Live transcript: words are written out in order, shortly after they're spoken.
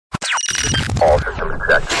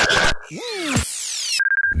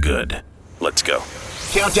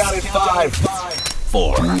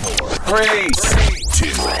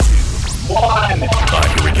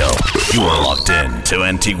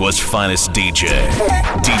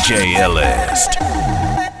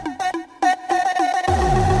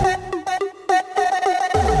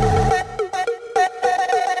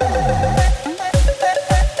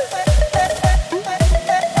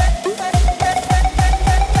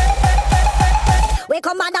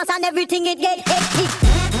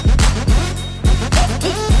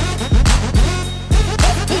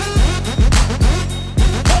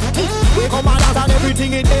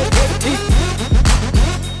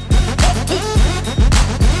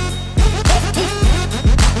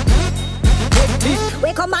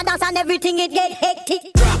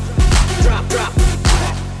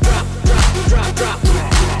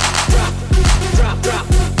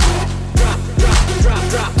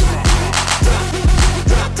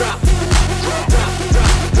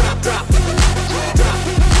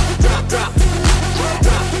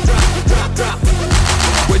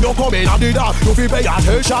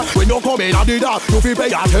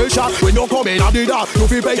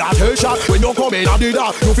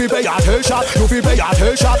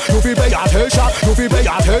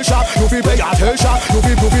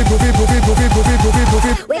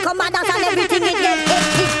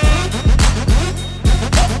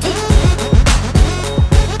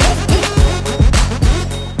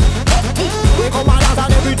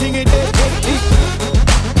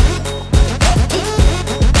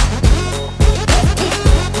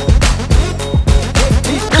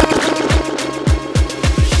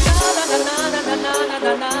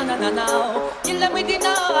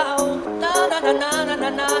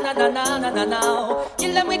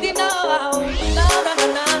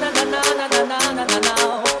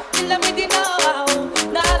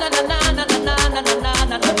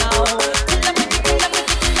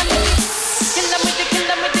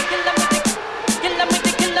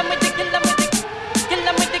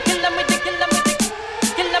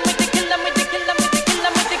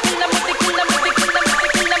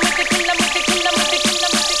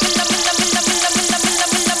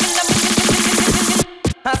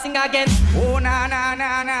I sing again. Oh na na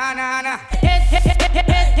na na na na. Heads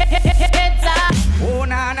up. Oh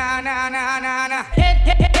na na na na na na.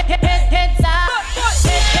 Heads up.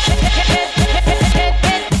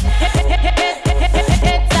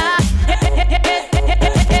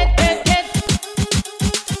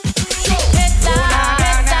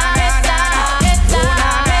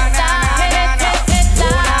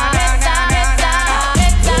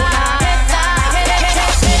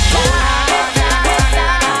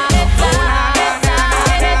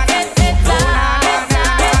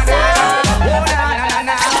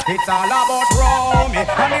 It's all about Romy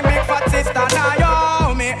and the big fat sister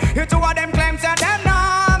Naomi. You two of them claims that them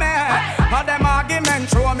know me. All them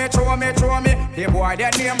arguments throw me. The boy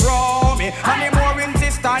that name Romy and the mooring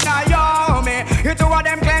sister Naomi. You two of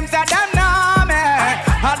them claims that them know me.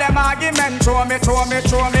 All them arguments throw me.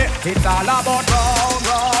 It's all about round.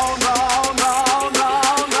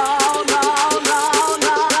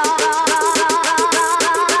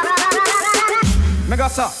 Me go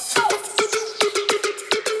so.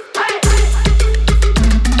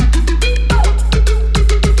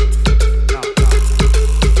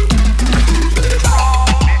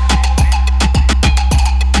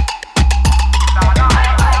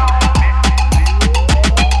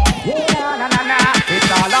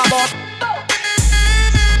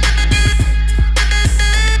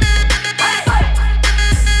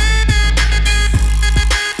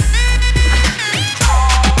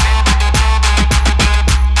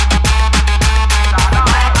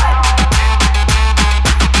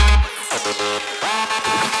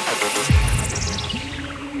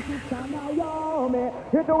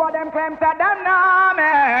 You two of them claims that them know me.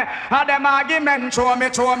 All them arguments show me.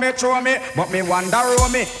 But me wonder who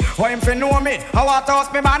me, how him fi know me. How I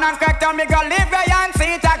toss me man and crack down me go live there and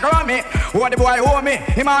see it a grow me. Who the boy owe me,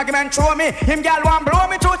 him argument show me. Him gal want blow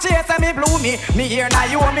me to chase and me blew me. Me here now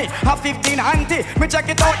you owe me, a 15 auntie. Me check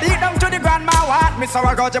it out deep down to the grandma what. Me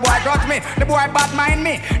sour grudge the boy grudge me, the boy bad mind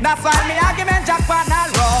me. That's why me argument jackpot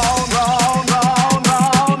now round.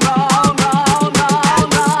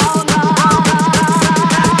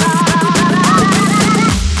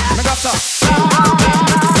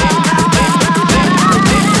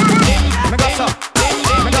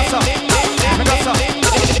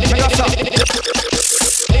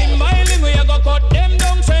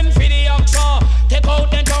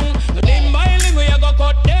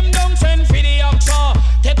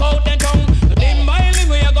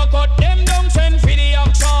 Cut them down, send for the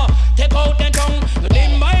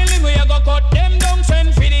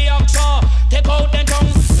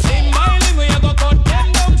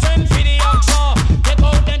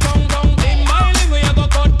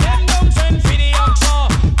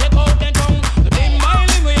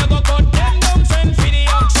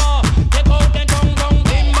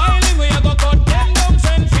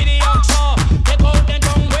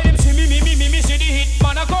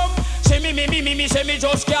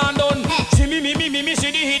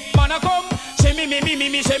man a come. Say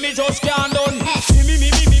me, say me just can't done. See me,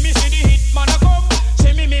 see the hit man a come.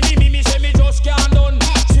 Say me, say me just can't done.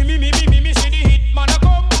 See me, see the hit man a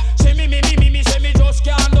come. Say me, say me just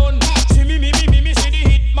can't done. See me, see the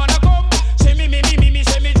hit man a come. Say me,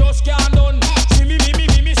 say me just can't done. See me, see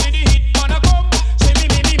the hit man a come. Say me,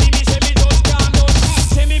 say me just can't done.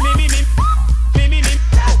 Say me,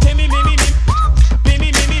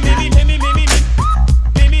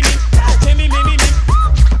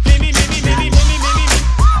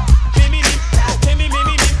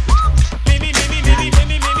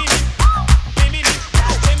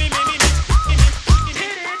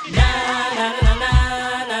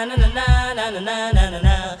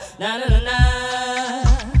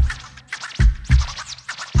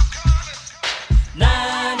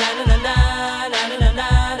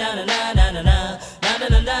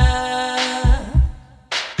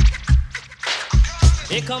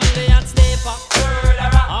 Here come the hot stepper.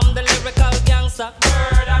 I'm the lyrical gangster.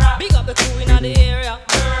 Big up the crew in the area.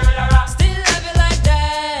 Still love it like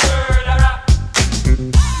that.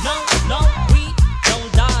 No, we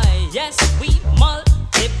don't die. Yes, we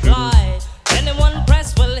multiply. Anyone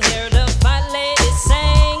press will hear the fat lady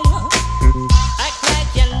sing. Act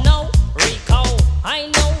like you know Rico.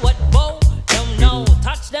 I know what Bo don't know.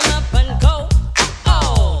 Touch them up and go.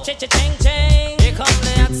 Oh, ching ching. Here come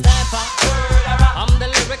the hot stepper. I'm the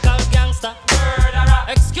lyrical gangster.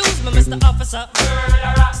 Excuse me, Mr. Officer.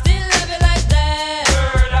 Still love you like that.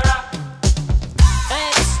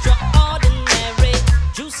 Extraordinary.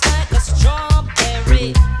 Juice like a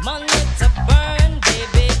strawberry. Money to burn,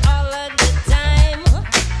 baby, all of the time.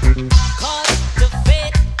 Call to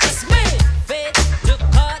fate, it's me. Fate to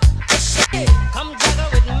cut the shit. Come juggle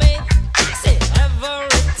with me. See every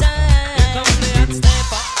time. Here come the hot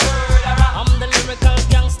stepper. I'm the lyrical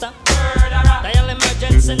gangster. Dial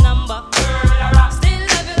emergency number. Still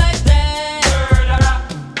love you like that.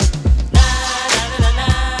 Na na na na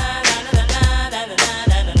na na na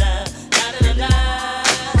na na na na na.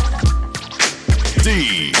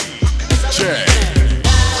 DJ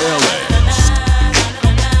LA.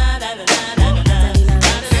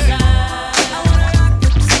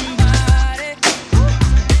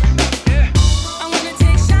 I wanna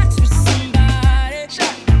take shots with somebody.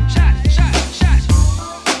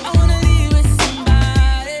 I wanna leave with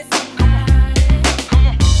somebody.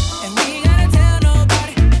 And we ain't gotta tell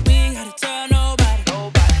nobody. We ain't gotta tell nobody.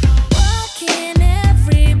 Why can't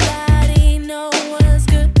everybody know what's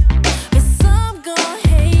good? But some gon'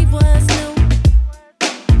 hate what's new.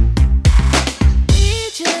 We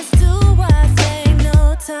just do our thing,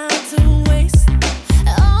 no time to waste.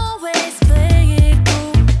 Always play it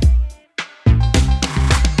cool.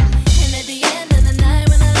 And at the end of the night,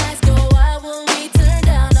 when the lights go out, will we turn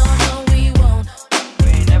down? Oh no, we won't. We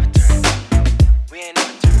ain't never turned down.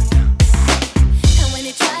 And when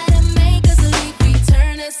they try to make us leave, we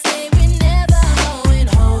turn and say we're never going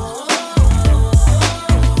home.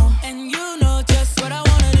 And you know just what I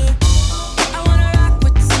wanna do. I wanna rock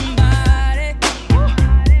with somebody.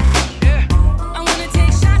 I wanna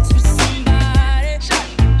take shots with somebody.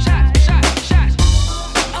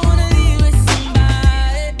 I wanna leave with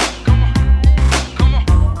somebody.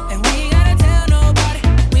 And we ain't gotta tell nobody.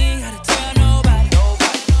 We ain't gotta tell nobody.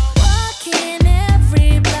 Why can't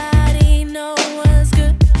everybody know what's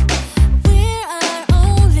good? We're our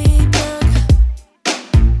only book.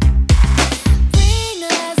 Bring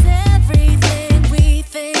us everything we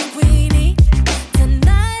think we need.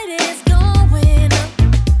 Tonight is going up.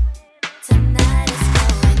 Tonight is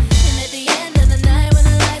going. And at the end of the night, when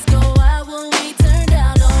the lights go out, will we turn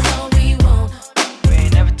down? Oh no, we won't. We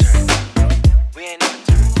ain't never turned down.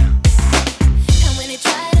 And when they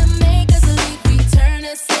try to make us leave, we turn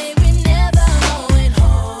and say we're never going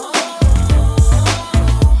home.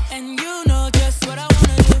 And you know just what I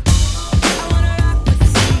wanna do. I wanna rock with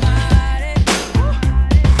somebody.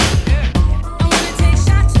 I wanna take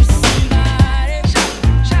shots with somebody.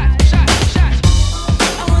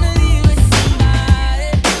 I wanna leave with somebody.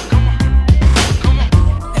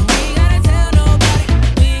 And we ain't gotta tell nobody.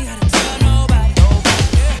 We ain't gotta tell nobody.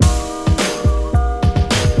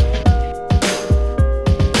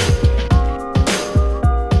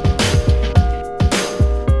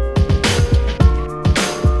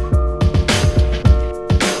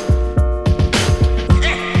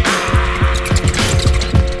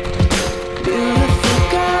 Beautiful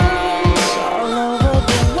girls all over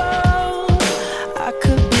the world. I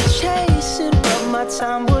could be chasing, but my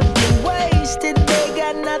time would be wasted. They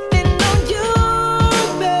got nothing on you,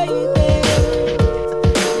 baby.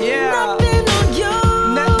 Yeah. Nothing on you,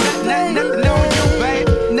 Nothing on you, babe.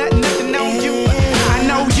 Nothing on you. I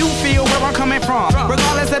know you feel where I'm coming from.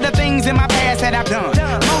 Regardless of the things in my past that I've done.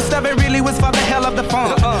 Most of it really was for the hell of the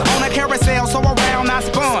fun. On a carousel, so around I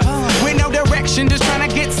spun. With no direction, just trying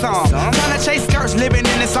to get some. Trying to chase skirts, living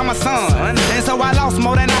in the summer sun. And so I lost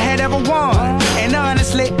more than I had ever won. And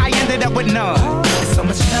honestly, I ended up with none. There's so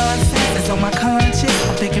much nonsense that's on my conscience.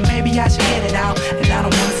 I'm thinking maybe I should get it out. And I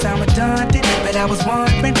don't wanna sound redundant, but I was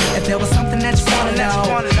wondering if there was something that you wanna know.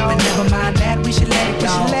 But never mind that, we should let it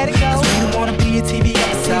go. Cause we don't wanna be a TV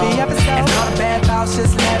episode. And all the bad thoughts,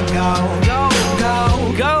 just let it go.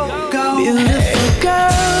 Go. Beautiful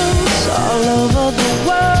girls all over the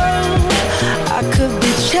world. I could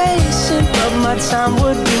be chasing, but my time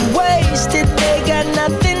would be wasted. They got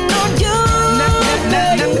nothing on you.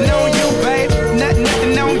 Nothing on you, babe.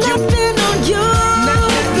 Nothing on you. Nothing on you.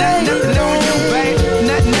 Nothing on you, babe.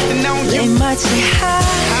 Nothing on you. They might say hi,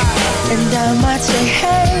 and I might say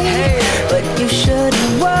hey, but you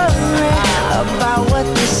shouldn't worry about what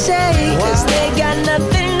they say, cause they got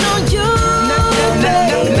nothing on you.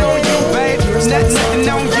 Nothing on you, babe. Nothing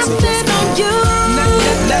on you. Nothing on you.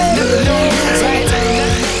 Nothing on you, babe.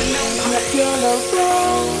 Hot girl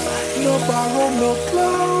around, no borrow, no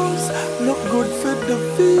clothes. Look good for the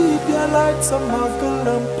feed, you like some muggle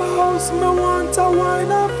and pose. Me want a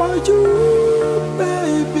wine up for you,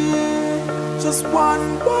 baby. Just one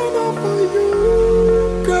wine up for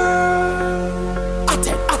you, girl.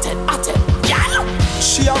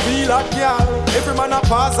 She a real hot girl. Every man a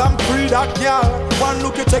pause and free that girl. One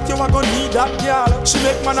look you take you a gon' need that girl. She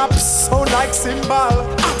make man a sound like cymbal.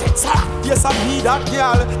 Yes I need that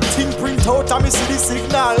girl. Thing print out and me see the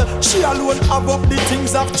signal. She alone have up the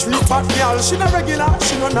things of treat fat girl. She not regular,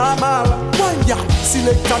 she no normal. One girl,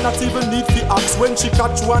 selector not even need the axe. When she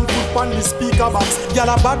catch one foot on the speaker box. Girl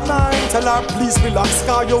a bad mind, tell her please relax.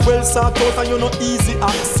 Cause you well sort out and you no easy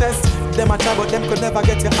access. Them a try but them could never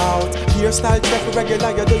get you out. Hairstyle check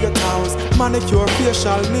regular, you do your toes. Manicure,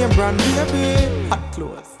 facial, name brand, baby. Hot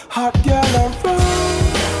clothes. Hot girl around.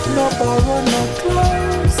 No borrow, no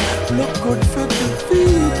clothes. Look good for the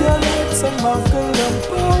feed. You like some muggle and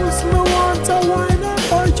pose. Me want a wine up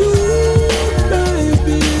for you,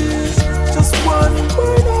 baby. Just one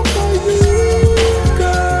wine up for you,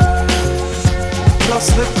 girl. Plus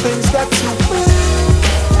the things that you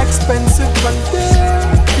wear, expensive and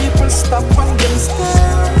there. People stop and them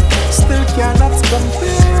stare. Still cannot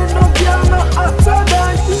compare. No girl no hotter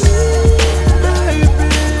than you,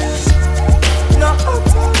 baby. No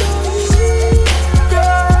hotter than you,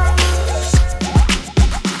 girl.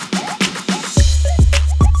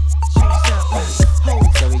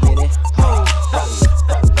 So we get it.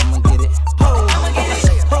 I'ma get it.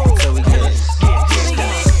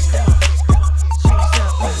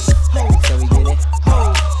 So we get it.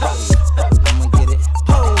 So we get it.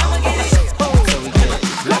 I'ma get it. So we get it.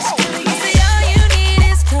 Let's go. See, all you need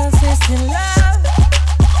is consistent love.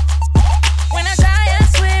 When I try, I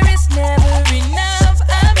swear it's never enough.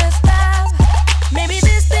 I must stop. Maybe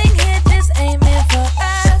this thing hit, this ain't meant for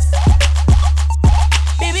us.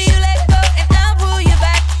 Baby, you let go and I'll pull you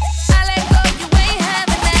back. I let go, you ain't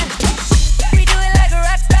having that. We do it like a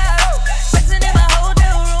rock star. Flexing in my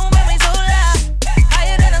hotel room and we so loud.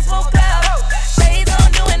 Higher than a smoke cloud. Shades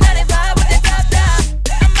on doing 95 with the top down.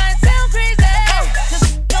 I might sound crazy, just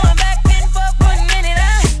going back and forth, putting it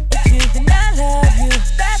out. But you think I love you,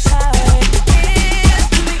 that's how it is.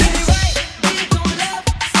 Till we get it right, we gon' love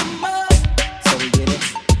some more. So we get it.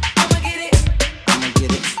 I'ma get it, I'ma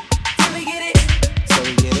get it. till we get it, So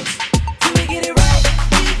we get it. till we get it right,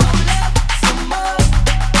 we gon' love some more.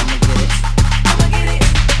 I'ma get it. I'ma get it.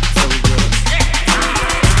 So we get it. I'ma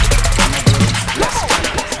get it. Let's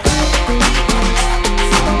go.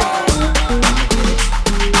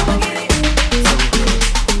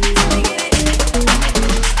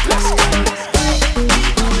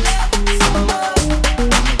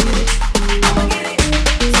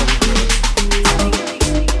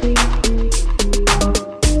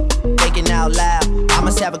 Thinking out loud, I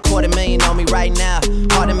must have $250,000 on me right now.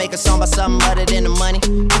 Hard to make a song about something other than the money.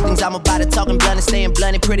 Two things I'm about to talking blunt and staying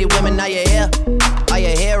blunt. Pretty women, are you here? Are you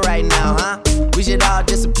here right now, huh? We should all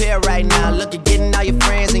disappear right now. Look, you're getting all your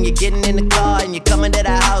friends and you're getting in the car and you're coming to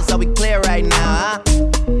the house. Are we clear right now, huh?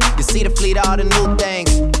 You see the fleet, all the new things.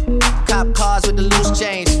 Cop cars with the loose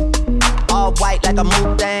change. All white like a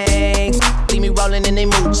mood things. Leave me rolling in they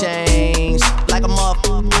mood change. Like a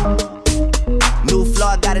motherfucker. New floor,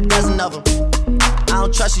 I got a dozen of them. I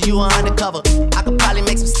don't trust you, you are undercover. I could probably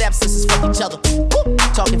make some stepsisters fuck each other. Woo!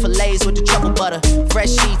 Talking fillets with the truffle butter.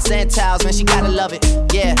 Fresh sheets and towels, man, she gotta love it.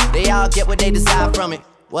 Yeah, they all get what they desire from it.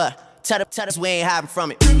 What? Tell us we ain't hiding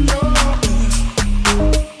from it.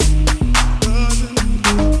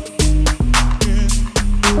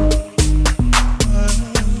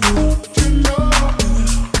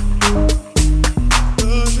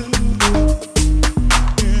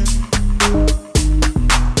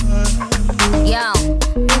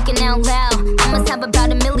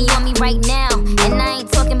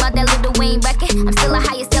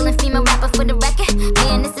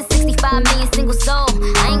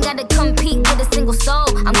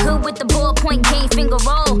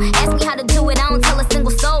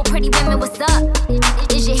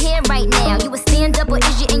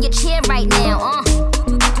 in your chair right now,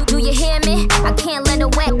 Do you hear me? I can't let a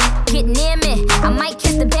wet get near me. I might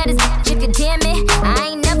kiss the baddest bitch if you dare me. I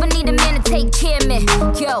ain't never need a man to take care of me.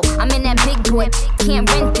 Yo, I'm in that big boy, can't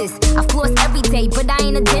rent this. I floss every day, but I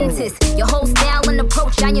ain't a dentist. Your whole style and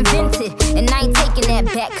approach I invented, and I ain't taking that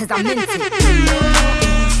back 'cause I meant it.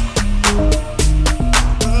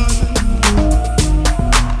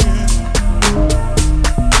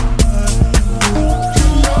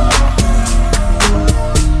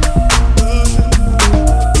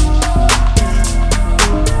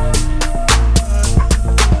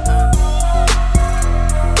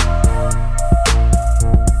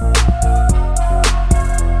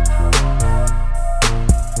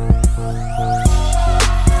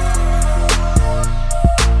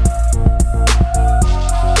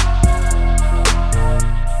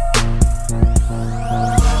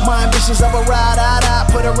 Of a ride,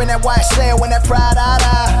 put her in that white cell when that pride,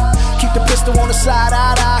 keep the pistol on the side,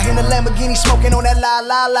 in the Lamborghini smoking on that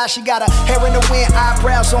la. She got her hair in the wind,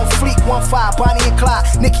 eyebrows on fleek, 1-5, Bonnie and Clyde,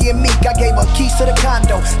 Nicki and Meek. I gave her keys to the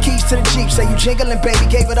condo, keys to the Jeep. Say you jingling, baby,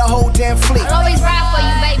 gave her the whole damn fleet. I'll always ride for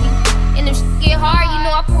you, baby. And if get hard, you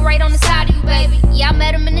know I put right on the side of you, baby. Yeah, I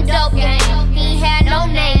met him in the dope game. He ain't had no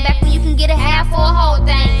name back when you can get a half for a whole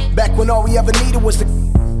thing. Back when all we ever needed was the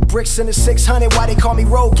bricks in the 600, why they call me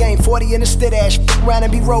road game? 40 in the stid ash, around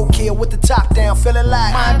and be roadkill with the top down, feeling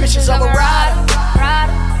like my bitches of a rider.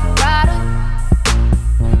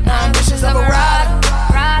 My bitches of a rider.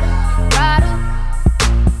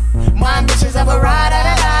 My bitches of a rider.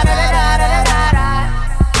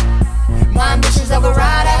 My bitches of a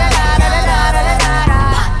rider.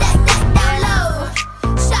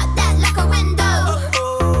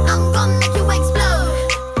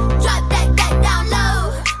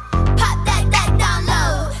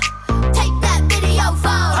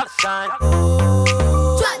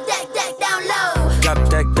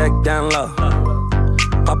 Down low,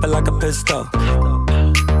 pop it like a pistol,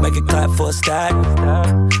 make it clap for a stack.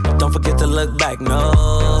 Don't forget to look back, no.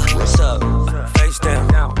 What's up? Face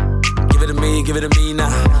down, give it to me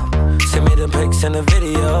now. Send me the pics and the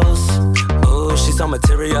videos. Ooh, she's on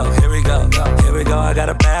material. Here we go. I got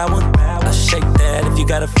a bad one. I'll shake that if you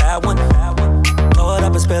got a fat one. Blow it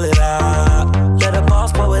up and spill it out. Let a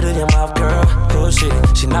boss pour it in your mouth, girl. Oh shit,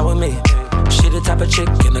 she not with me. She the type of chick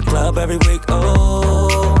in the club every week.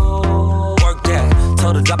 Oh, work that.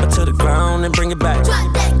 Told her drop it to the ground and bring it back.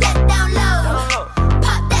 Drop that down low.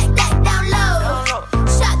 Pop that down low.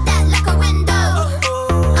 Shot that like a window.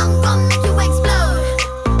 I'm gon' make you explode.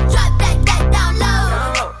 Drop that down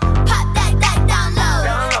low. Pop that down low.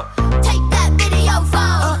 Take that video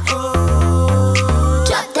phone.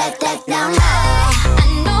 Drop that down low.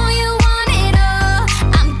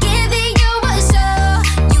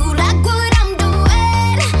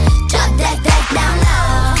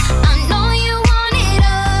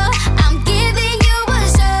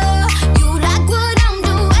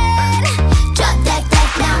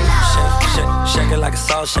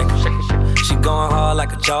 Shaker. She going hard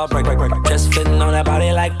like a jawbreaker. Just fitting on that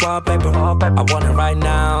body like wallpaper. I want it right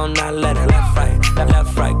now, not let it left, right.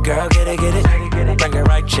 Girl, get it. Bring it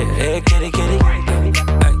right, chick. Hey, kitty.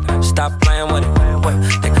 Hey, stop playing with it.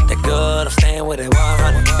 They got that good, I'm staying with it.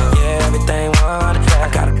 100. Yeah, everything 100. I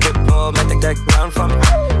got a good bull, make that run for me.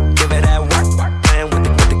 Give it that work. Playing with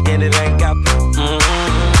the get it ain't got.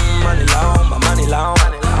 Money long, my money long.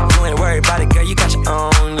 You ain't worried about it, girl. You got your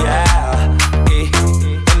own, yeah.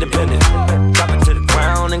 Independent, drop it to the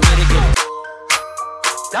ground and get it.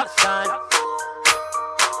 Stop sign.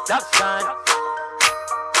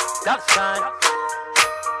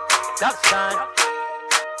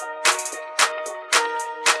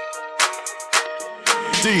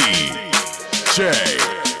 DJ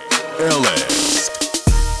Ellis.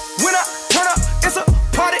 When I turn up, it's a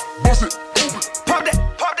party. Bust it. Pop that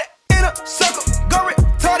in a circle. Go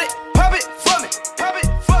retarded. Pop it for me.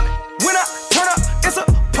 When I turn up, it's a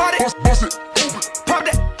party. Bust it. Pop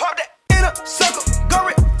that in a circle. Go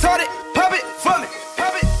retarded. Pop it for me.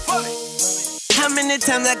 How many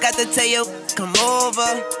times I got to tell you, come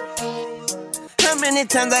over? How many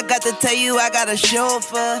times I got to tell you I got a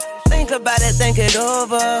chauffeur? Think about it, think it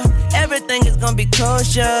over. Everything is gonna be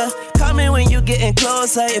kosher. Call me when you getting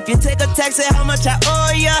closer. If you take a taxi, how much I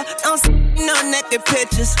owe ya? I don't see no naked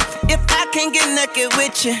pictures. If I can't get naked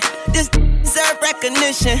with you, this deserve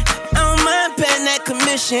recognition. I don't mind paying that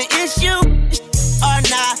commission. It's you or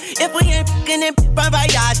not. If we ain't fucking in bon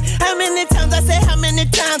voyage. How many times I say how many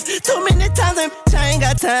times? Too many times and I ain't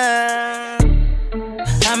got time.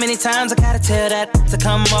 How many times I gotta tell that to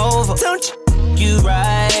come over? Don't you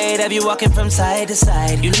right? Have you walking from side to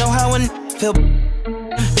side? You know how one feel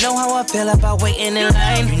Know how I feel about waiting in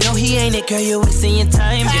line. You know he ain't it, girl, you're wasting your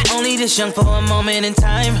time. You're only this young for a moment in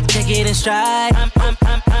time. Take it in stride.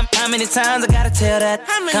 How many times I gotta tell that?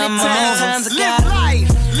 Come on. How many times I gotta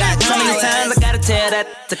How many times I gotta tell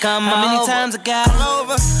that to come over? How many times I gotta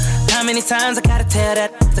How many times I gotta tell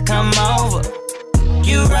that to come over?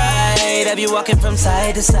 You right, have you walking from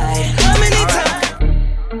side to side? How many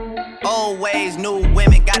times? Old ways, new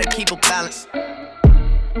women, gotta keep a balance.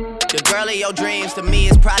 The girl of your dreams to me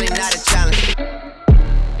is probably not a challenge.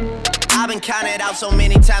 I've been counted out so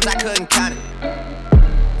many times I couldn't count it.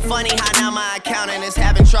 Funny how now my accountant is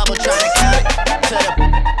having trouble trying to count it. To the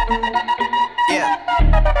yeah.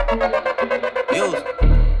 Views.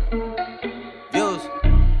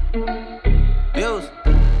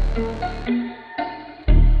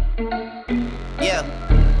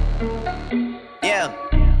 Yeah.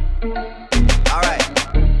 Alright.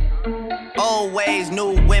 Old ways,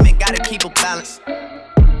 new women, gotta keep a balance.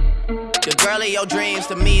 The girl of your dreams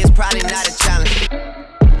to me is probably not a challenge.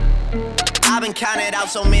 I've been counted out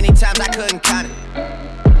so many times I couldn't count it.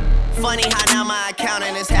 Funny how now my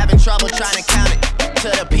accountant is having trouble trying to count it. To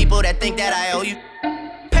the people that think that I owe you,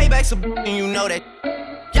 payback's a and you know that.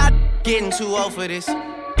 Y'all getting too old for this.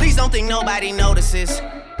 Please don't think nobody notices.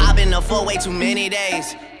 I've been up for way too many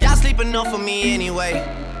days. Y'all sleep enough for me anyway.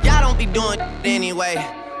 Y'all don't be doing anyway.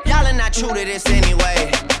 Y'all are not true to this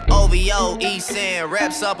anyway. OVO, East End,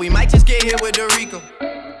 reps up. We might just get hit with Dorico.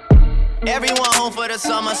 Everyone home for the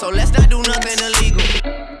summer, so let's not do nothing illegal.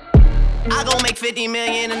 I gon' make 50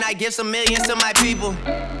 million and I give some millions to my people.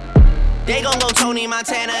 They gon' go Tony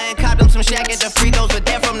Montana and cop them some Shaq at the free throws, but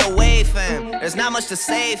they're from the wave, fam. There's not much to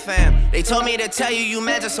say, fam. They told me to tell you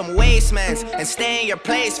measure some wastemans and stay in your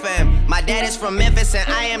place, fam. My dad is from Memphis and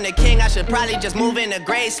I am the king. I should probably just move into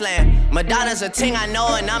Graceland. Madonna's a ting I know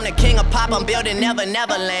and I'm the king of pop. I'm building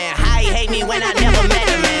Neverland. How he hate me when I never met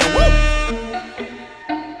him, man. Woo!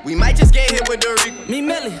 We might just get hit with Dorico. Me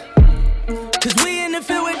Millie. Cause we in the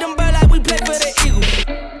field with them bird like we play for the Eagles.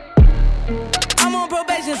 I'm on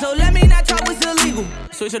probation, so let me not talk what's illegal.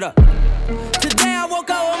 Switch it up. Today I woke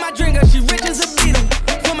up with my drinker, she rich as a beetle.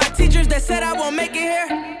 For my teachers that said I won't make it here,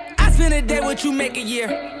 I spend a day what you make a year.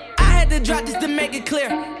 I had to drop this to make it clear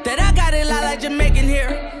that I got it lot like Jamaican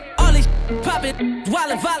here. All these poppin',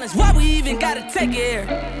 wild and violence, why we even gotta take it here?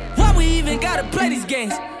 Why we even gotta play these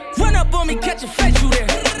games? Run up on me, catch a face, you there.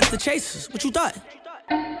 The Chasers, what you thought?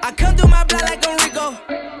 I come through my block like Enrico.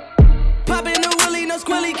 Poppin' no willy, no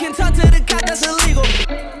squilly, can talk to the cop, that's illegal.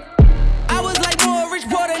 I was like more rich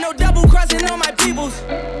porter, no double crossing on my peoples.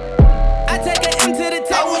 I take an M to the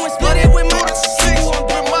table and split it with my six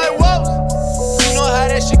with my walls. You know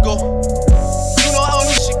how that shit go. You know how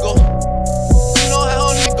this shit go. You know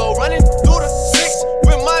how this shit go. Running through the six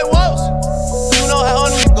with my walls. You know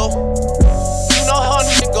how this shit go. You know how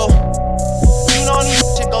this shit go. You know how this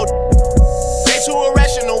shit go. They too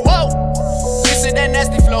irrational, whoa. This is that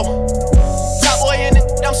nasty flow. Top boy in it,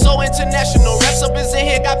 I'm so international. Reps up is in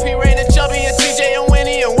here, got P Rain and Chubby and TJ and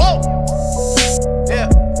Winnie and whoa. Yeah.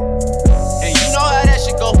 And you know how that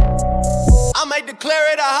shit go. I might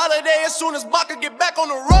declare it a holiday as soon as Baka get back on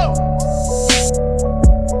the road.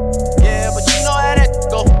 Yeah, but you know how that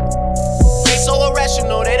go. They so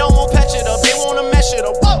irrational, they don't want patch it up, they wanna mesh it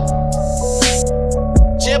up. Whoa.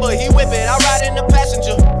 Jibber, he whip it, I ride in the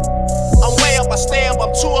passenger. I'm way up, I stay up,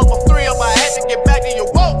 I'm 2 up, I'm 3 up, I had to get back to your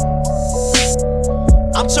whoa.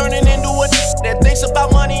 I'm turning into a that thinks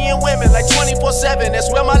about money and women like 24/7.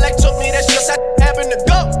 That's where my leg took me, that's just how it happened to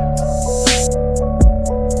go.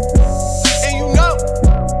 And you know,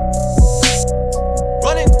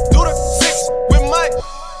 running through the six with my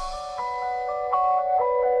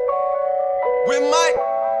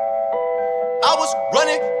I was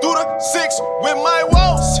running through the six with my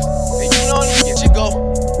walls. And you know that shit go.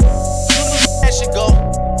 You know that shit go.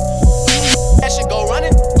 You know that shit go.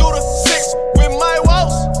 Running through the six with my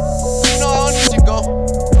walls. You know how this shit go.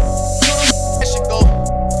 You know that shit go.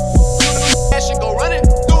 You know that shit go. Running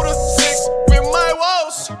through the six with my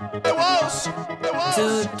walls. My walls. My walls.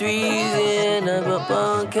 2 3s in a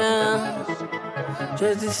bump count,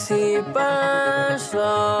 just to see it burn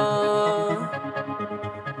slow.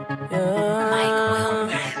 Yeah.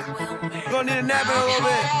 Gonna need a nap in a little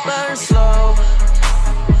bit. Burn slow.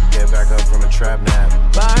 Get back up from a trap nap.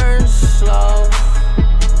 Burn slow.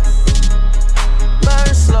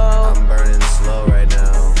 Burn slow. I'm burning slow right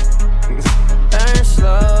now. Burn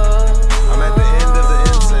slow. I'm at the end of the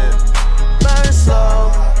incense. Burn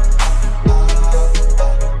slow.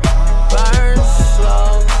 Burn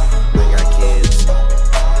slow. We got kids.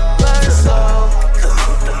 Burn slow.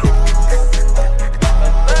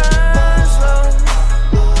 Burn slow.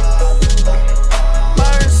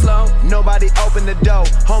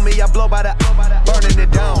 know me, I blow by the burning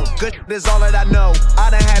it down. Good is all that I know. I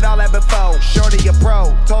done had all that before. Shorty a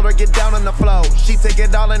pro, told her get down on the floor. She take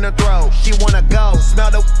it all in her throat. She wanna go,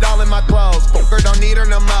 smell the all in my clothes. Fuck her, don't need her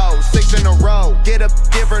no more. 6 in a row, get up,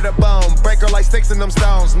 give her the bone. Break her like sticks in them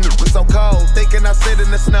stones. It's so cold, thinking I sit in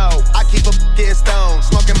the snow. I keep a getting stoned,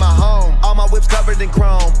 smoking my home. All my whips covered in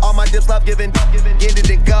chrome. All my dips love giving, get it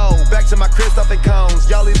and go. Back to my crib stuff in cones.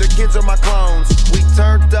 Y'all either kids or my clones. We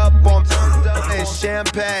turned up on and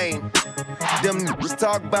champagne. Them niggas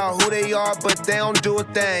talk about who they are, but they don't do a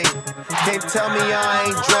thing. Can't tell me I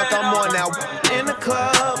ain't drunk, I'm on now. In the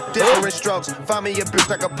club, different strokes. Find me a bitch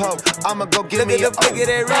like a poke. I'ma go get me a look at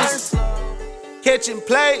that wrist. Catching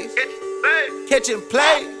plays. Catching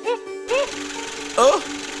play.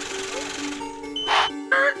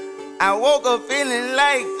 I woke up feeling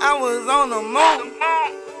like I was on the moon.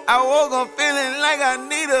 I woke up feeling like I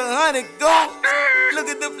need 100 goons. Look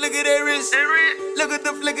at the flick of that wrist. Look at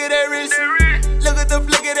the flick of that wrist. Look at the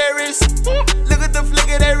flick of that wrist. Look at the flick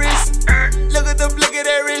of that wrist. Look at the flick of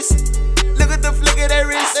that wrist. Look at the flick of that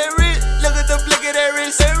wrist. Look at the flick of that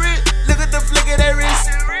wrist. Look at the flick of that wrist.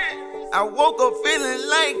 I woke up feeling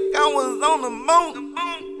like I was on the moon.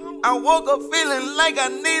 I woke up feeling like I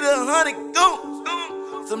need 100 goons.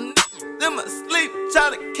 Some in my sleep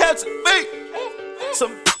trying to catch a beat.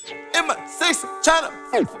 Some in my section trying to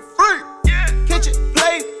for free. Kitchen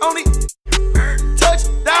play on it.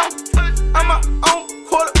 Touchdown. I'm my own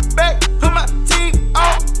quarterback. Put my team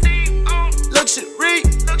on. Luxury.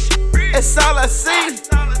 That's all I see.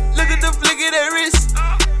 Look at the flick of that wrist.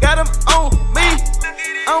 Got him on me.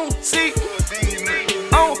 On C.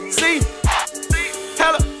 On C.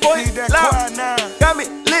 California loud. Got me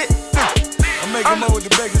lit. I'm making more with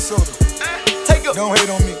the baking soda. Take up. Don't hate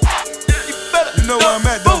on me. You know where I'm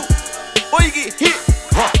at, though. Boy, you get hit.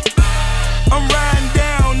 I'm riding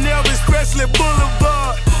down Elvis Presley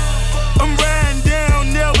Boulevard. I'm riding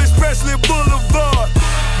down Elvis Presley Boulevard.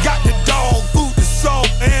 Got the dog, boot, the salt,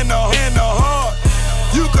 and the heart.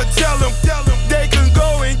 You could tell them they can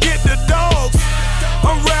go and get the dogs.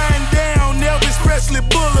 I'm riding down Elvis Presley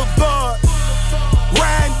Boulevard.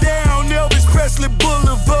 Riding down Elvis Presley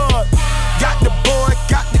Boulevard. Got the boy,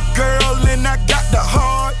 got the girl, and I got the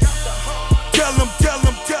heart. Tell them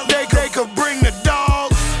they could bring the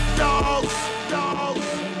dogs.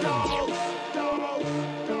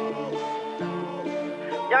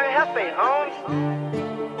 Young Hefe, homes.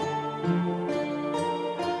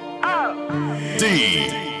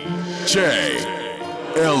 DJ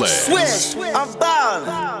LA. Swish, I'm ballin'.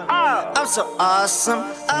 I'm so awesome.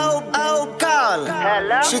 Oh, callin'.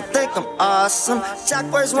 Hello? She think I'm awesome.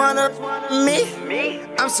 Jackboys wanna me?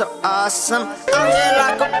 I'm so awesome. I'm here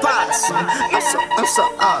like a possum. I'm so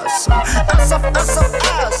awesome. I'm so awesome. I'm so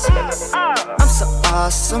awesome. I'm so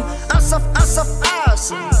awesome. I'm so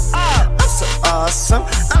awesome. I'm so awesome.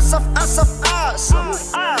 I'm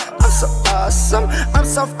so awesome. I'm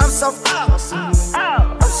so awesome.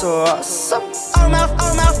 I'm so awesome. Oh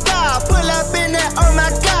my God, pull up in there, oh my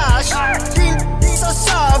gosh. So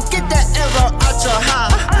soft, get that arrow out your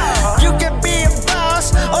heart. You can be a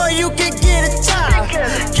boss, or you can get a job.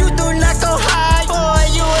 You do not go high, boy,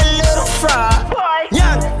 you a little fraud.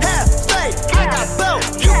 Young, half fake, I got both,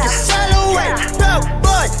 you can sail away. No,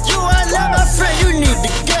 boy, you are not my friend, you need to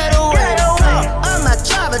get away. I'm my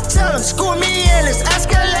driver, tell him, school me in, let's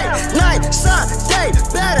escalate. Night, sun, day,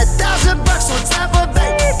 bet $1,000 on top of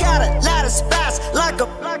it. Got a lot of spots, like a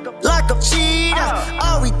cheetah.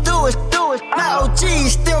 All we do is my OG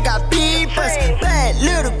still got beepers. Bad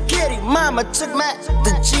little kitty, mama took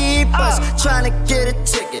the Jeepers. Tryna get a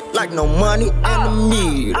ticket like no money in the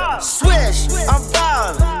meter. Swish, I'm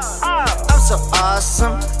ballin'. I'm so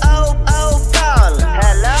awesome. Oh, callin'.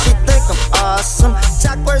 She think I'm awesome.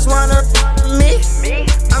 Jackboys wanna me?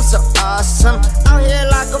 I'm so awesome. Out here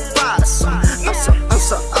like a possum. I'm so awesome. I'm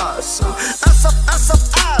so awesome. I'm so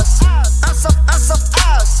awesome. I'm so awesome.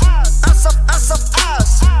 I'm so awesome.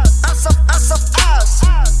 I'm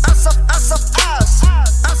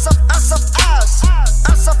so awesome.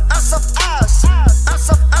 I'm so awesome. I'm so awesome.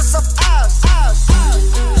 I'm so awesome.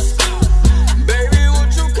 Baby,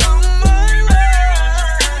 won't you come my way?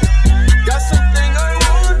 Got something I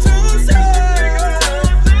want to say.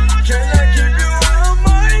 Can I keep you on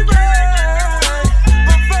my way?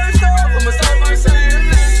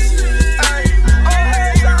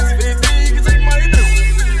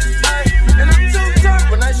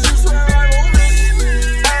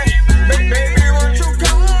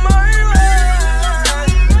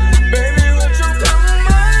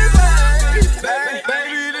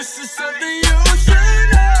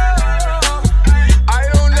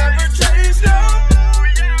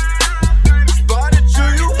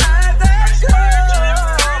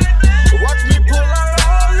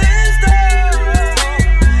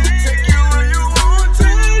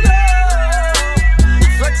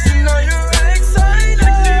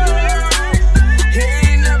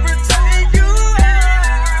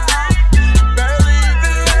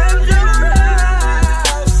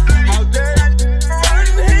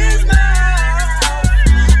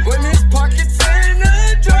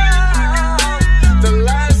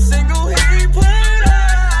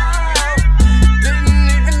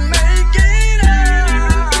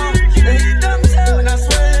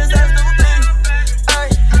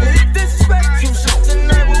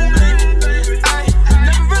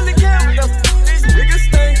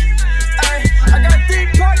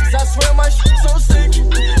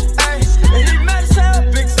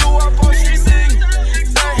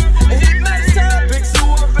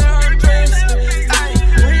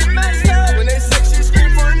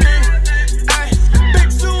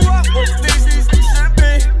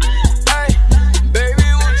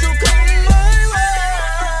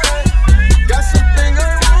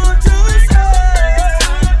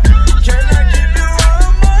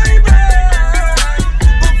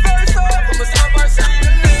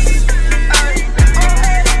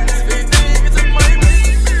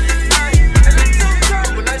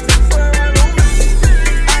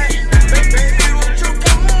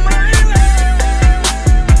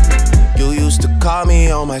 me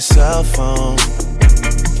on my cell phone.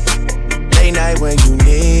 Late night when you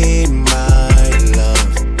need my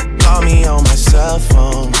love. Call me on my cell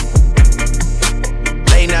phone.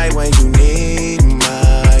 Late night when you need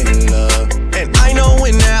my love. And I know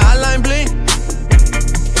when that hotline blink,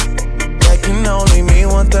 that can only mean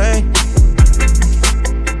one thing.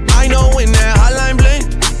 I know when that hotline blink,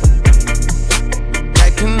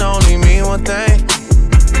 that can only mean one thing.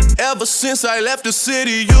 Ever since I left the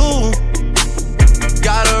city, you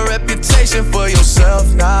got a reputation for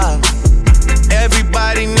yourself now.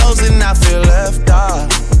 Everybody knows and I feel left out.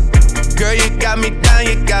 Girl, you got me down,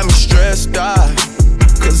 you got me stressed out.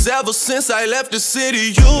 Cause ever since I left the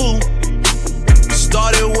city, you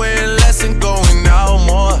started wearing less and going out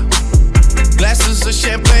more. Glasses of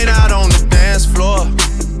champagne out on the dance floor.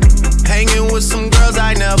 Hanging with some girls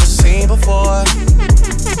I never seen before.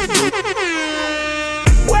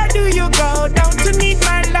 Where do you go? Don't you need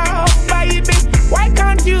my love, baby? Why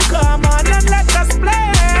can't you come on and let us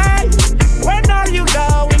play? When are you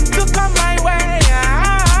going to come my way?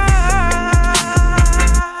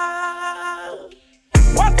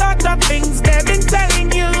 What are the things they've been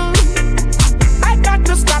telling you? I got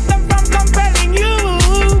to stop them from compelling you,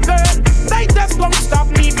 girl. They just won't stop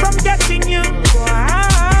me from getting you.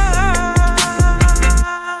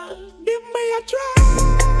 Give me a try.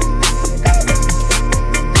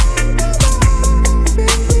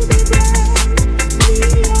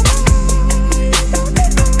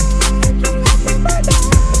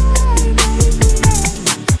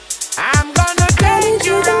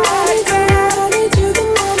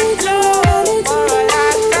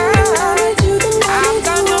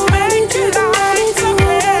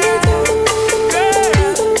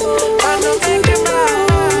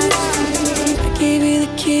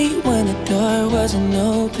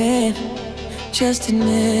 Just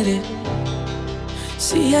admit it.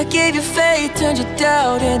 See, I gave you faith, turned your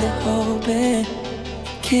doubt into hope, and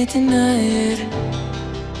can't deny it.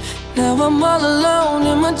 Now I'm all alone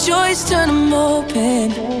and my joys turn them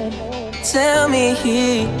open. Tell me,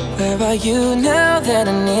 where are you now that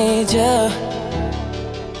I need you?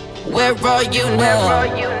 Where are you now?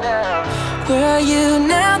 Where are you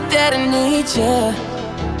now that I need you?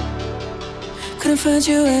 Couldn't find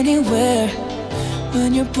you anywhere.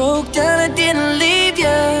 When you broke down, I didn't leave you.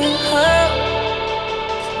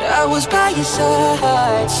 I was by your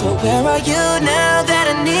side. So where are you now that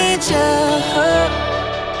I need you?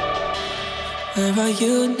 Where are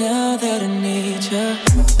you now that I need you?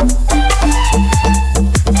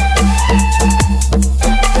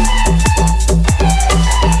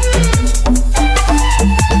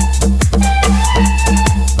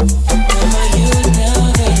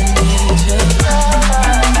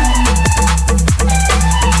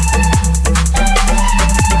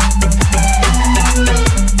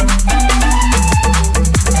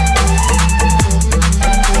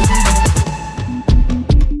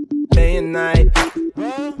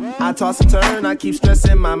 I toss and turn, I keep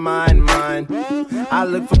stressing my mind. I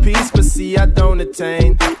look for peace, but see I don't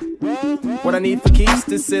attain what I need for keeps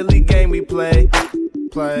this silly game we play.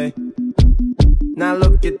 Now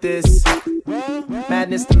look at this.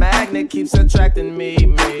 Madness, the magnet keeps attracting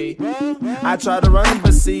me. I try to run,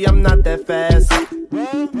 but see I'm not that fast.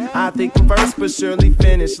 I think I'm first, but surely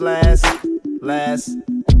finish last.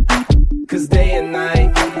 Cause day and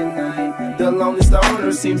night, the lonely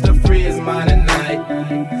stoner seems to free his mind at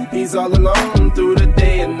night. He's all alone through the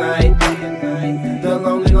day and night. The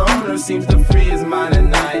lonely loner seems to free his mind at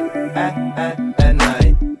night. At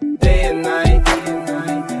night, day and night.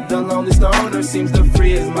 The lonely stoner seems to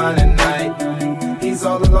free his mind at night. He's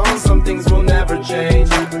all alone, some things will never change.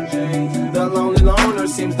 The lonely loner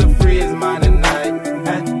seems to free his mind at night.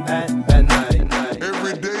 At night.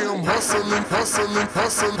 Every day I'm hustling.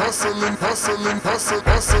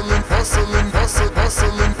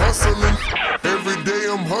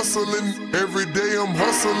 Every day I'm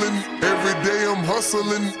hustling. Every day I'm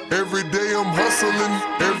hustling. Every day I'm hustling. Every day I'm hustling.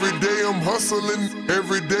 Every day I'm hustling.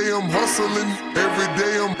 Every day I'm hustling. Every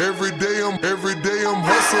day I'm hustling. Every day I'm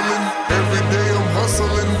hustling. Every day I'm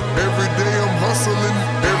hustling. Every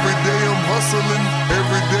day I'm hustling.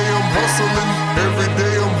 Every day I'm hustling. Every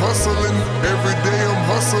day I'm hustling. Every day I'm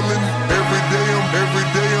hustling. Every day I'm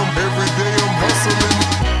hustling. Every day I'm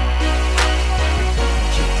hustling.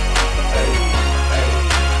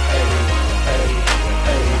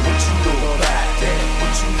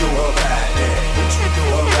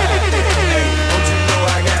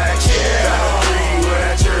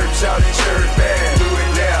 Shout at church band, do it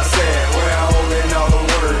now, sad. Where I'm holding all the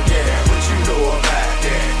work, yeah. What you know about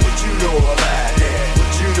that? What you know about that?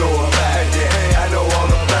 What you know about that? Hey, I know all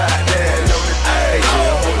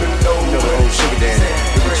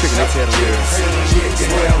better lyrics. You can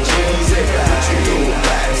have whatever you like.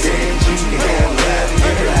 I said you can have whatever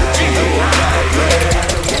you like.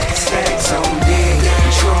 Stacks on deck,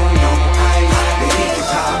 Patron on ice. The heat can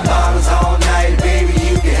pop bottles all night, baby.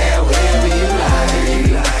 You can have whatever you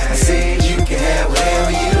like. I said you can have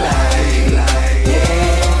whatever you like. Yeah,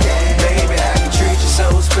 baby, I can treat you so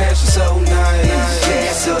special, so nice.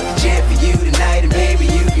 Yeah, so the jet for you tonight, and baby,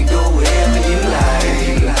 you can go wherever you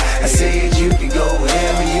like. I said you can go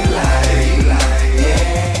wherever you like. Yeah.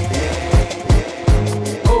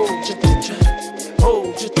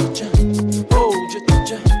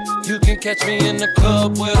 You can catch me in the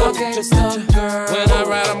club with a gangsta girl. When I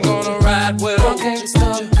ride, I'm gonna ride with a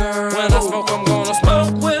gangsta girl. When I smoke, I'm gonna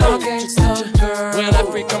smoke with a gangsta girl. When I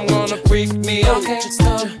freak, I'm gonna freak me a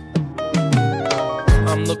gangsta.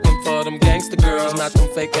 I'm looking for them gangsta girls, not them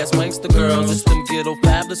fake ass wanksta girls. It's them ghetto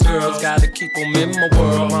fabulous girls, gotta keep them in my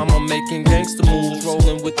world. Mama making gangsta moves,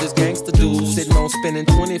 rolling with this gangsta dude, sitting on spinning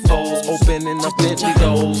 24s, opening up Bentley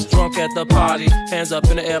doors. Drunk at the party, hands up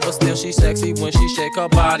in the air, but still she sexy when she shake her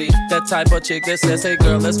body. That type of chick that says, hey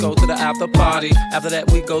girl, let's go to the after party. After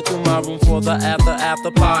that we go to my room for the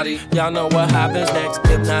after party. Y'all know what happens next,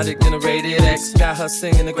 Hypnotic generated X. Got her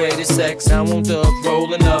singing the greatest sex, sound on dubs,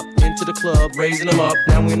 rolling up into the club, raising them up.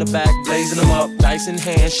 Now we in the back, blazing them up, dice in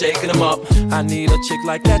hand, shaking them up. I need a chick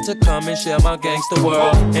like that to come and share my gangsta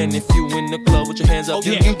world. And if you in the club with your hands up,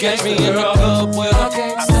 you can catch me in the club with a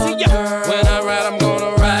gangsta girl. When I ride, I'm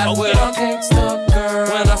gonna ride with a gangsta girl.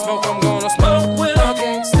 When I smoke, I'm gonna smoke with a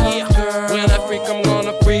gangsta girl. When I freak, I'm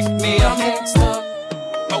gonna freak me a gangsta.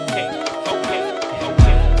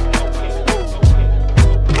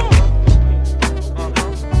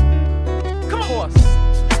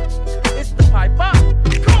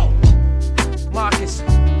 Marcus,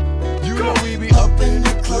 you know we be up in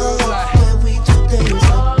the club where we do things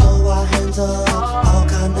up, throw our hands up, all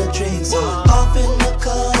kind of drinks. Off in the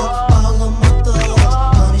club, all of my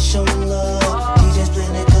thugs, money showing love, DJ's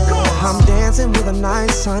playing it good. I'm dancing with a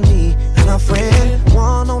nice honey and a friend,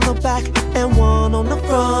 one on the back and one on the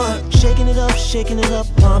front. Shaking it up,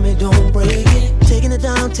 mommy, don't break it. Taking it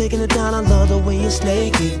down, I love the way you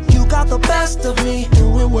snake it. You got the best of me,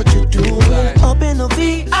 doing what you're doing. Up in the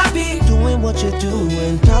VIP, doing what you're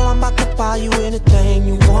doing. Girl, I'm about to buy you anything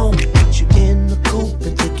you want. Put you in the coupe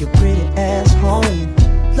and take your pretty ass home.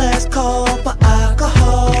 Last call for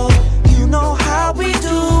alcohol. You know how we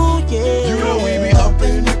do, yeah. You know we be up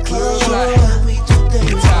in the club where we do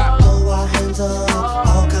things up, throw our hands up,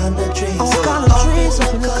 all kind of drinks. All kind of drinks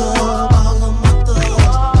up in the club. All of my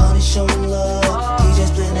thugs, money showing love,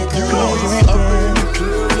 DJ's playing it good. You know we be up in the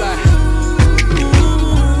club like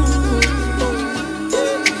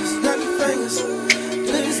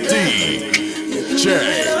DJ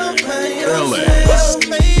LS.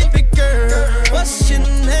 Baby girl, what's your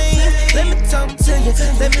name? Let me talk to you,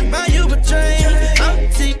 let me buy you a drink. I'm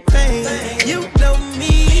T-Pain, you know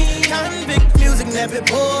me. Convict music, never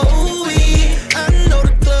boy. I know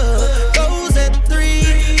the club goes at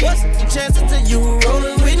 3. What's the chances of you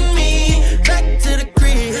rolling with me? Back to the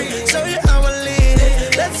crib, show you how I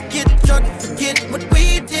live. Let's get drunk, forget what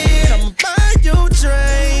we did. Come buy you a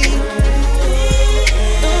drink.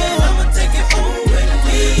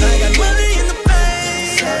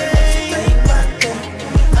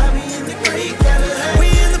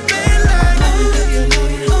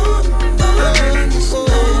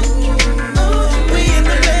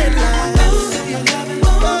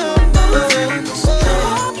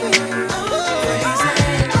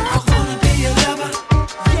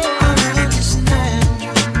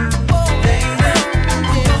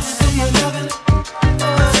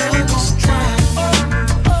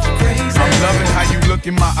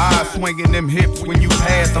 In my eyes, swinging them hips when you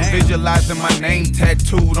pass. I'm visualizing my name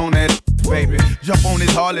tattooed on that, baby. Jump on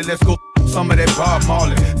this Harley, let's go some of that Bob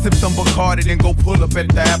Marley. Sip some Bacardi, then go pull up at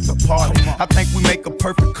the after party. I think we make a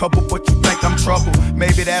perfect couple, but you think I'm trouble.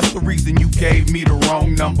 Maybe that's the reason you gave me the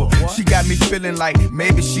wrong number. She got me feeling like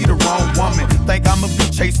maybe she the wrong woman. Think I'ma be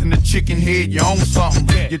chasing the chicken head, you own something.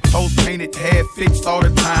 Your toes painted, hair fixed all the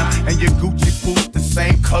time, and your Gucci boots the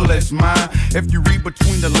same color as mine. If you read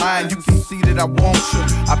between the lines, you can see that I want you.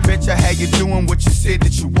 I bet you how you doing what you said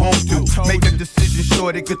that you won't do. Make a decision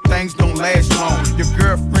sure that good things don't last long. Your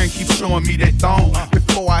girlfriend keeps showing me that thong.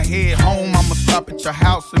 Before I head home, I'ma stop at your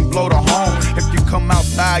house and blow the horn. If you come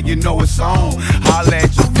outside, you know it's on. Holla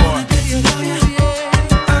at your boy.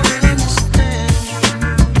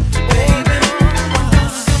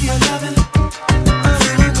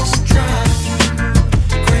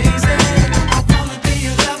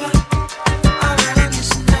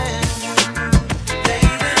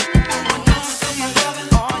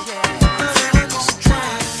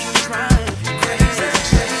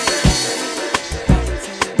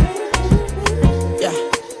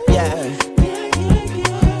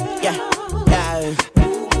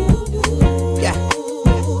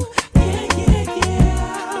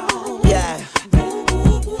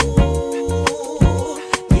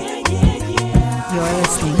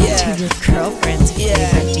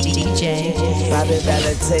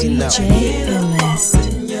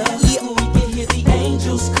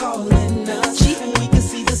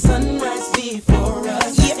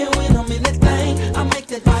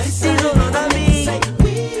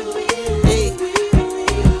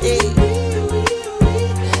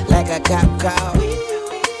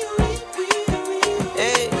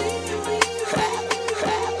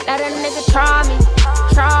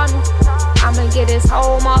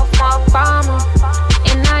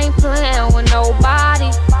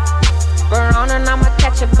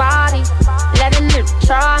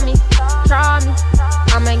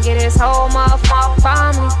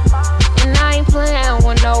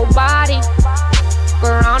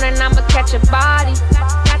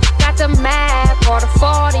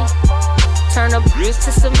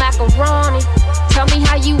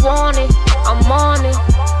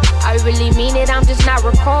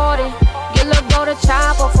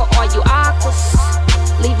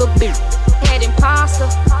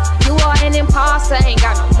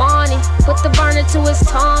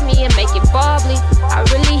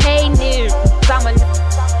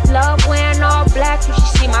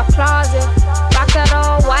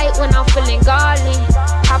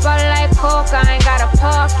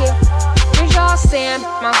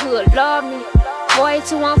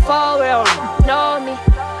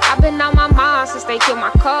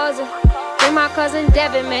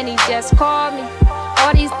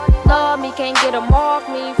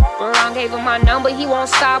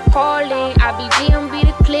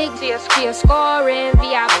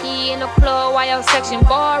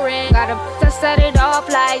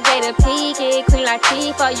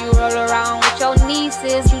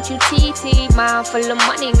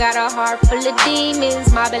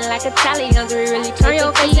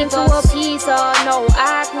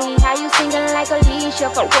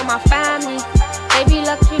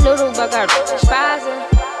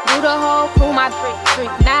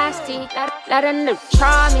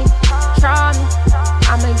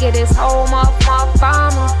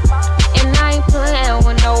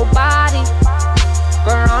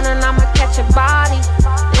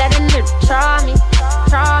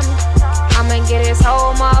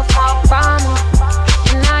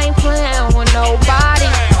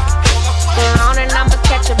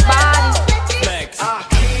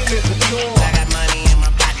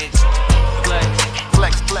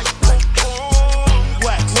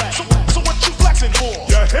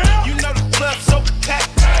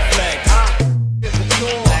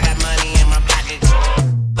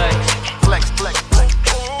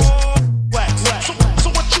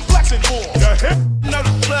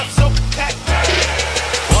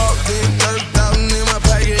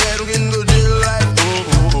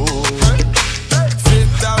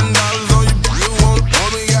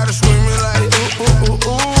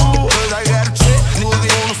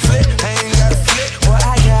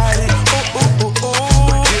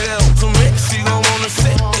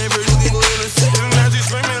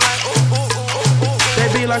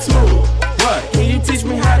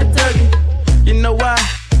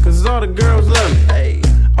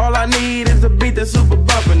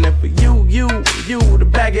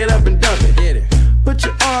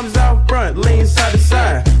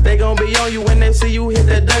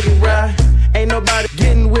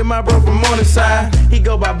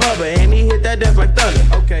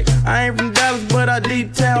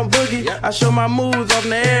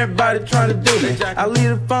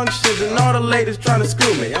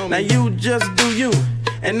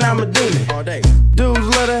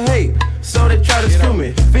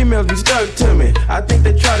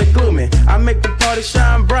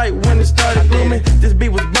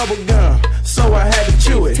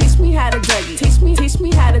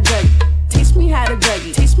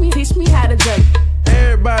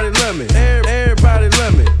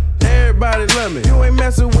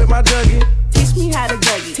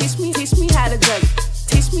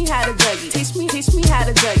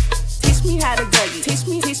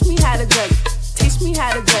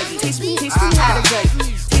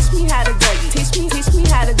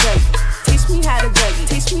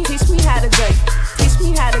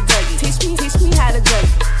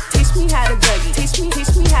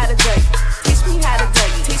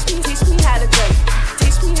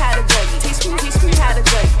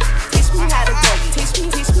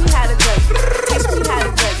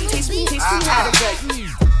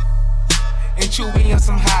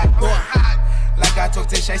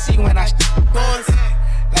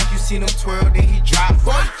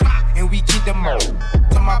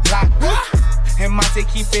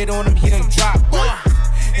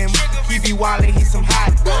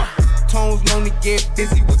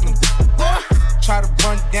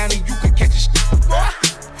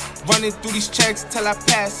 Running through these checks till I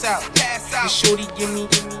pass out. And shorty give me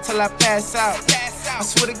till I pass out. I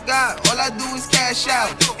swear to God, all I do is cash out.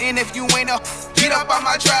 And if you ain't up, get up on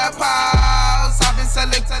my trap house. I've been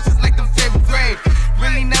selling since like the 5th grade.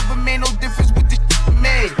 Really never made no difference with the shit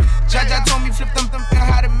made. Jaja told me flip them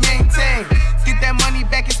how to maintain. Get that money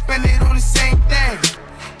back and spend it on the same thing.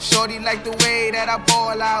 Shorty like the way that I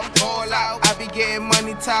ball out. I be getting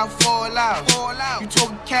money till I fall out. You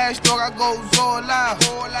talking cash, dog, I goes all out.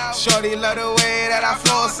 Shorty love the way that I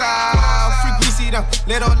floss out. Free greasy them,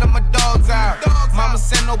 let all of my dogs out. Mama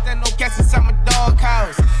send no cats inside my dog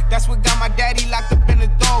house. That's what got my daddy locked up in the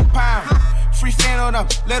dog pound. Free fan on them,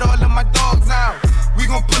 let all of my dogs out. We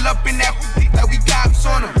gon' pull up in that like we cops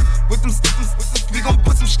on them. With them we gon'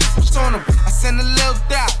 put some shit on them. I send a little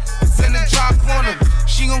dot, send a drop on them.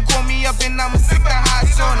 She gon' call me up and I'ma stick the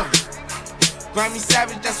highs on them. Grammy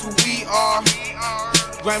Savage, that's what we are.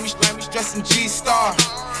 Grammy's dressing G-Star.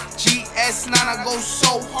 GS9, I go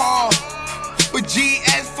so hard. But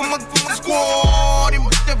GS for my squad. And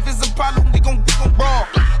if it's a problem, we gon' brawl.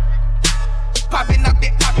 Poppin' up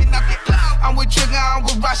it. I'm with Trigger, I'm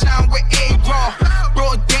with Rasha, I'm with A-Raw.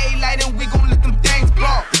 Broad daylight and we gon' let them things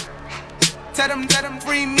blow. Tell them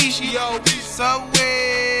free Misha, yo.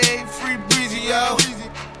 Subway, free Breezy, yo.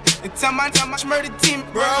 And tell my murder team,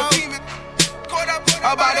 bro.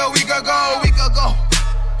 About a week ago.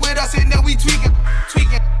 With us and then we tweaking.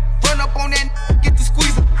 Run up on that, get the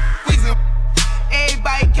squeezing.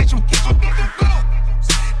 Everybody catch 'em.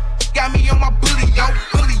 Got me on my bully, yo.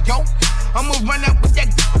 I'ma run up with that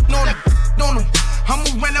on him. I'ma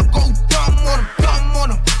run up, go dumb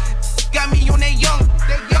on him. Got me on that young.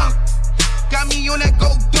 Got me on that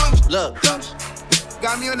go dumb. Look.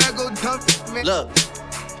 Got me on that go dumb, man. Look.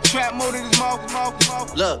 Trap mode in his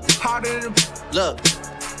mouth. Look. Harder than Look.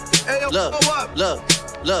 Hey, yo, Look. go up.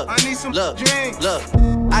 Look. I need some drinks. Look.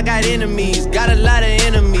 I got enemies, got a lot of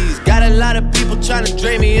enemies. Got a lot of people trying to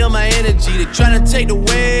drain me of my energy. They trying to take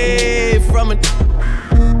away from it.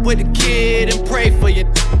 With the kid and pray for you.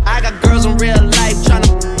 I got girls in real life trying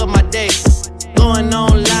to f up my day. Going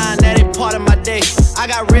online, that ain't part of my day. I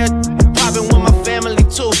got real popping with my family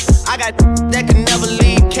too. I got that can never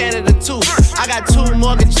leave Canada too. I got 2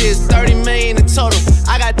 mortgages, 30 million in total.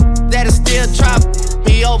 I got that'll still try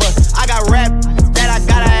me over. I got rap that I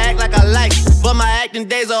gotta act like I like, but my acting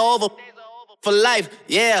days are over for life.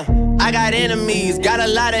 Yeah, I got enemies, got a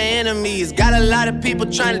lot of enemies. Got a lot of people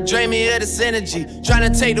trying to drain me of this energy,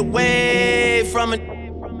 trying to take away from it.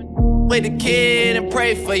 With the kid and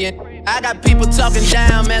pray for you. I got people talking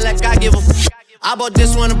down, man, like I give a f. I bought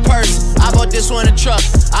this one a purse, I bought this one a truck,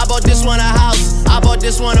 I bought this one a house, I bought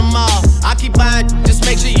this one a mall. I keep buying, just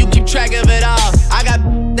make sure you keep track of it all. I got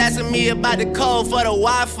asking me about the code for the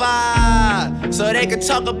Wi-Fi, so they can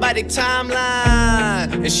talk about their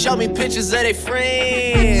timeline and show me pictures of their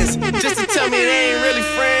friends, just to tell me they ain't really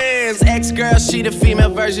friends. Ex-girl, she the female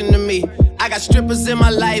version of me. I got strippers in my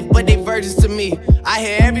life, but they virgins to me. I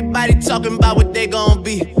hear everybody talking about what they gon'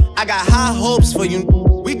 be. I got high hopes for you,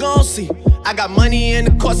 we gon' see. I got money in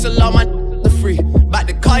the course of law, my the free. About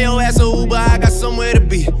to call your ass a Uber, I got somewhere to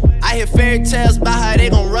be. I hear fairy tales about how they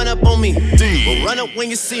gon' run up on me. But run up when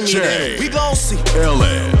you see me, then we gon' see.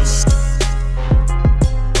 LS.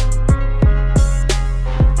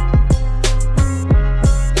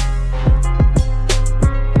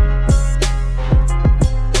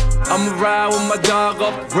 I'ma ride with my dog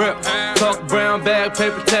off the rip. Talk brown bag,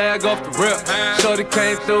 paper tag off the rip. Shorty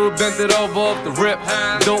came through, bent it over off the rip.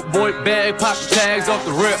 Dope boy bag, pocket tags off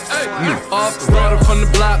the rip. Off the water from the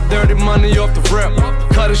block, dirty money off the rip.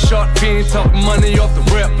 Cut a short fiend, talk money off the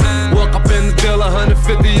rip. Walk up in the deal,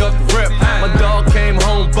 150 off the rip. My dog came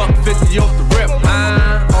home, $150 off the rip.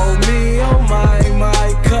 Oh me, oh my,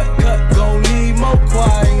 cut, gon' need more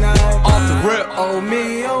quinine. Off the rip. Oh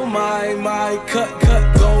me, oh my, cut,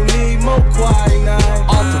 gon' need more quinine.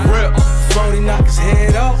 Off the rip. 40 knock his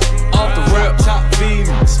head off. Off the rip. Top V,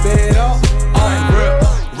 sped off. Off the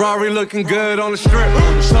rip. Rari looking good on the strip.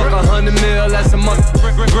 Stuck 100 mil, that's a month.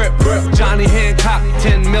 Grip. Johnny Hancock,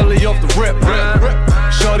 10 milli off the rip.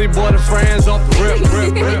 Shorty boy the friends off the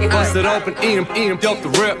rip. Bust it open, eat him off the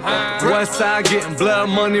rip. West side getting blood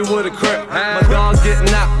money with a crip. My dog getting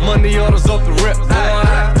knocked, money orders off the rip.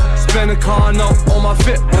 Spin a car note on my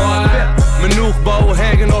fit, boy. Maneuver bow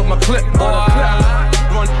hanging off my clip, boy.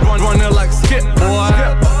 Run it like skip, boy.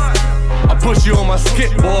 I push you on my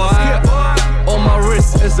skip, boy. On my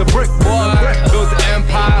wrist is a brick, boy. Built the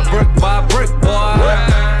empire brick by brick, boy.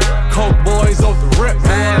 Coke boys off the rip, boy.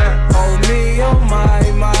 Oh me, oh my,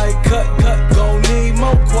 cut, gon' need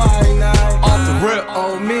more quinine. Off the rip.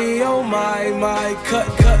 Oh me, oh my, cut,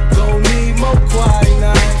 gon' need more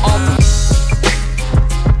quinine. Off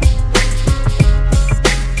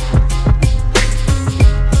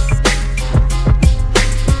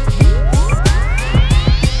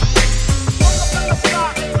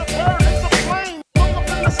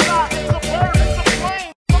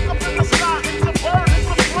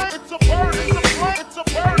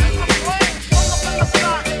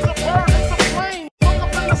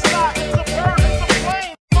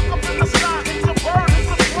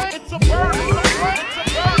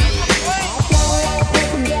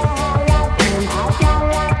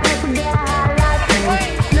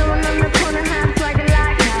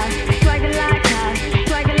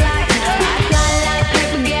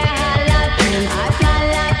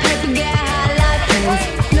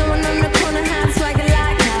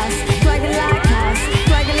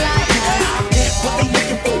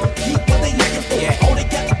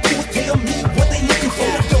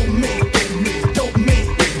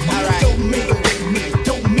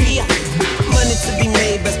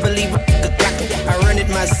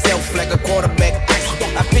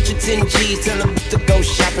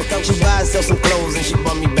She buy and sell some clothes and she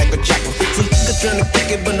bought me back a chopper. See, nigga tryna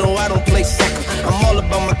kick it, but no, I don't play soccer. I'm all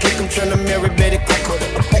about my cake, I'm tryna marry Betty Crocker.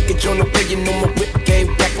 A package on the way, you know my whip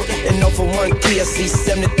game backward. And no for one key, I see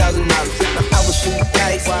 $70,000. Now I was shooting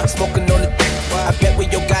dice, smoking on the I bet when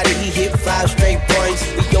yo got it, he hit 5 straight points.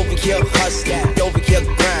 We over here hustling, we over here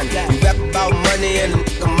grinding. We rap about money and a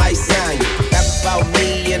nigga might sign you. Rap about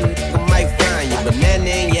me and a nigga might find you. Banana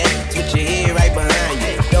in your ass with your head right behind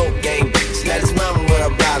you. Dope game, bitch, let his mama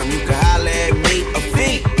worry about him. You can holler at me a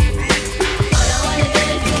fee.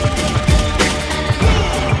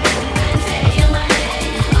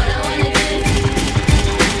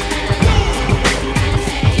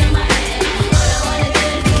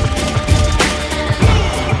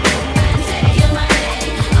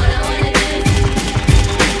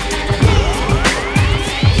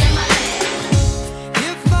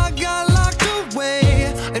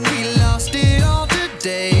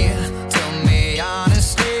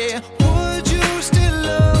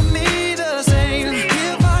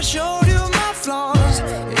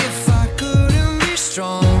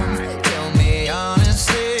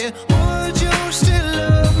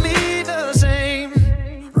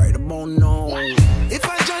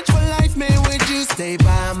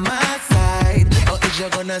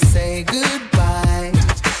 Say goodbye.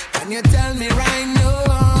 Can you tell me right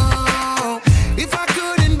now? If I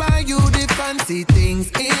couldn't buy you the fancy things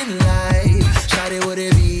in life, shawty, would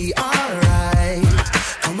it be alright?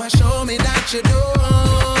 Come and show me that you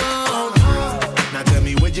don't. Now tell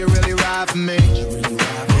me, would you really ride for me?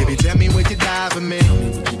 Baby, tell me, would you die for me?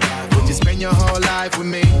 Would you spend your whole life with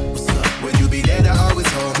me? Would you be there to always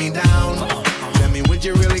hold me down? Tell me, would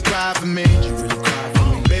you really cry for me?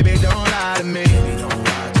 Baby, don't lie to me.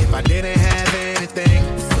 If I didn't have anything,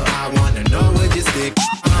 so I wanna know, would you stick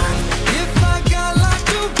on? If I got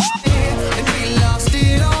locked away and we lost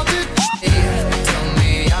it all today, tell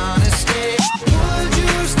me honestly, would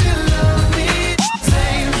you still love me the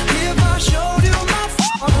same? If I showed you my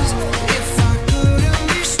flaws, if I couldn't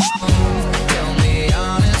be strong, tell me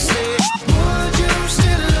honestly, would you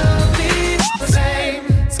still love me the same?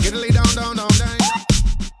 Skiddly down, down, down, down.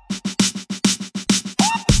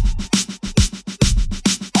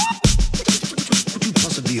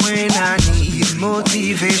 When I need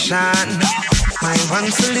motivation, my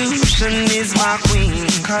one solution is my queen,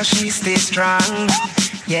 cause she stays strong.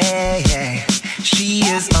 Yeah, yeah. She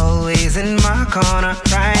is always in my corner,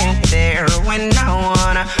 right there when I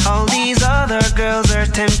wanna. All these other girls are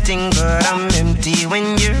tempting, but I'm empty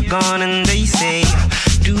when you're gone. And they say,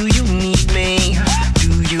 do you need me?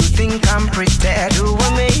 Do you think I'm pretty? Do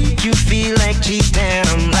I make you feel like cheating?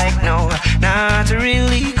 I'm like, no, not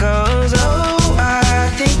really, cause oh, I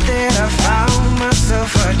think that I found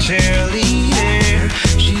myself a cheerleader.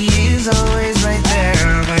 She is always right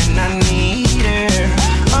there when I need her.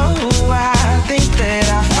 Oh, I think that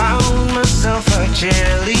I found myself a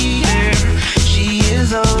cheerleader. She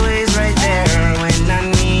is always right there when I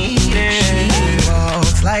need her. She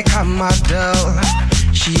walks like a model.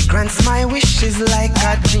 She grants my wishes like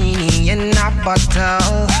a genie in a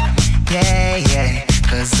bottle. Yeah, yeah,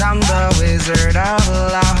 cause I'm the wizard of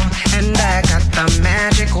love.